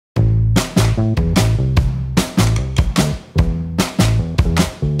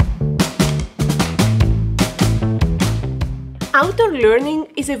outdoor learning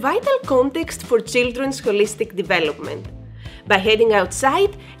is a vital context for children's holistic development. By heading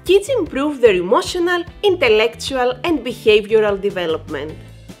outside, kids improve their emotional, intellectual, and behavioral development.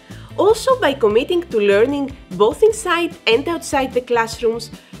 Also, by committing to learning both inside and outside the classrooms,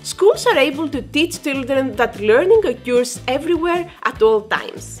 schools are able to teach children that learning occurs everywhere at all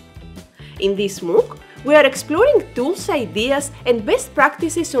times. In this MOOC, we are exploring tools, ideas, and best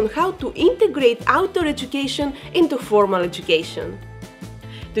practices on how to integrate outdoor education into formal education.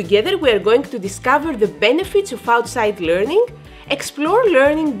 Together, we are going to discover the benefits of outside learning, explore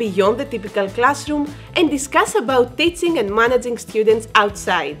learning beyond the typical classroom, and discuss about teaching and managing students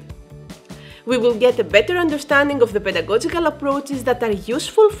outside. We will get a better understanding of the pedagogical approaches that are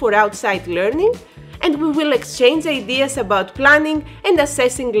useful for outside learning, and we will exchange ideas about planning and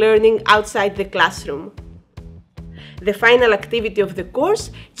assessing learning outside the classroom. The final activity of the course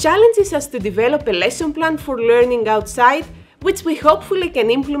challenges us to develop a lesson plan for learning outside, which we hopefully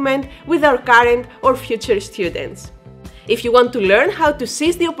can implement with our current or future students. If you want to learn how to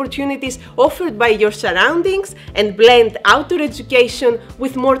seize the opportunities offered by your surroundings and blend outdoor education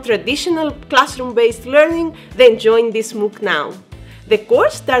with more traditional classroom-based learning, then join this MOOC now. The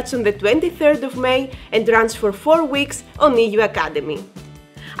course starts on the 23rd of May and runs for 4 weeks on EU Academy.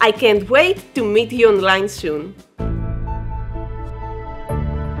 I can't wait to meet you online soon.